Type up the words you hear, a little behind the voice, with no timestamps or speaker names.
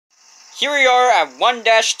here we are at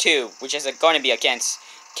 1-2, which is going to be against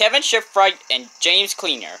Kevin Shipwright and James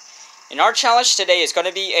Cleaner. And our challenge today is going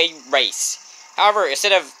to be a race. However,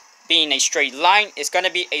 instead of being a straight line, it's going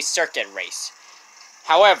to be a circuit race.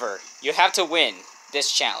 However, you have to win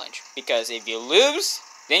this challenge, because if you lose,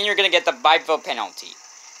 then you're going to get the by-vote penalty.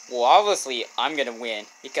 Well, obviously, I'm going to win,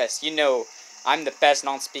 because you know I'm the best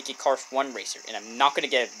non-speaking Cars 1 racer, and I'm not going to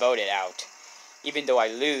get voted out, even though I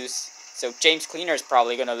lose. So James Cleaner is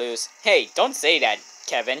probably going to lose. Hey, don't say that,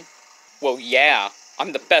 Kevin. Well, yeah,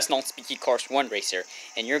 I'm the best non-speaking Cars 1 racer,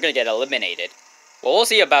 and you're going to get eliminated. Well, we'll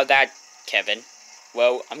see about that, Kevin.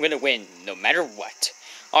 Well, I'm going to win no matter what.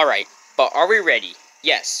 Alright, but are we ready?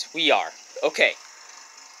 Yes, we are. Okay.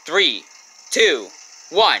 3, 2,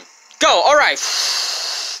 1, go! Alright!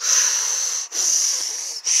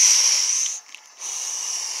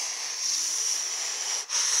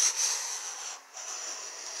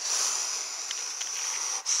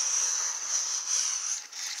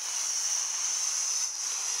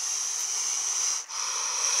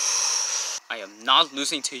 I am not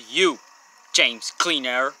losing to you, James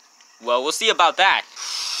Cleaner. Well, we'll see about that.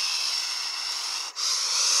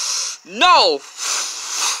 No!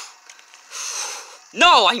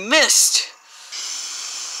 No, I missed!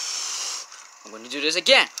 I'm going to do this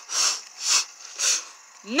again.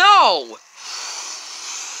 No!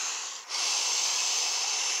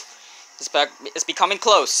 It's becoming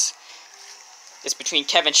close. It's between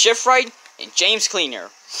Kevin Shipwright and James Cleaner.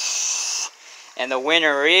 And the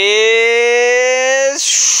winner is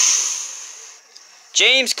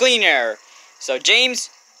James Cleaner. So James,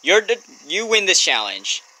 you win this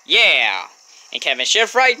challenge. Yeah. And Kevin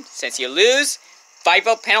Shipwright, since you lose,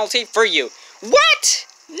 5-vote penalty for you. What?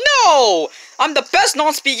 No! I'm the best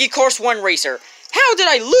non-speaking Course 1 racer. How did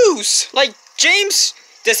I lose? Like, James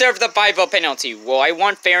deserved the 5-vote penalty. Well, I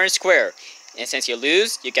won fair and square. And since you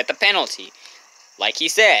lose, you get the penalty. Like he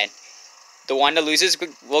said, the one that loses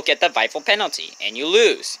will get the 5-vote penalty. And you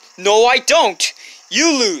lose. No, I don't!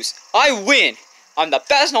 You lose. I win. I'm the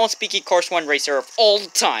best non-speaking Course 1 racer of all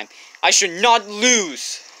time. I should not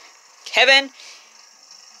lose. Kevin,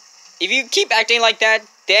 if you keep acting like that,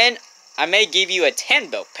 then I may give you a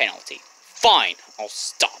 10-vote penalty. Fine, I'll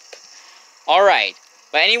stop. Alright,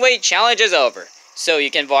 but anyway, challenge is over. So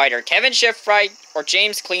you can vote either Kevin Shipwright or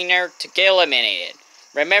James Cleaner to get eliminated.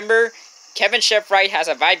 Remember, Kevin Shipwright has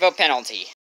a 5-vote penalty.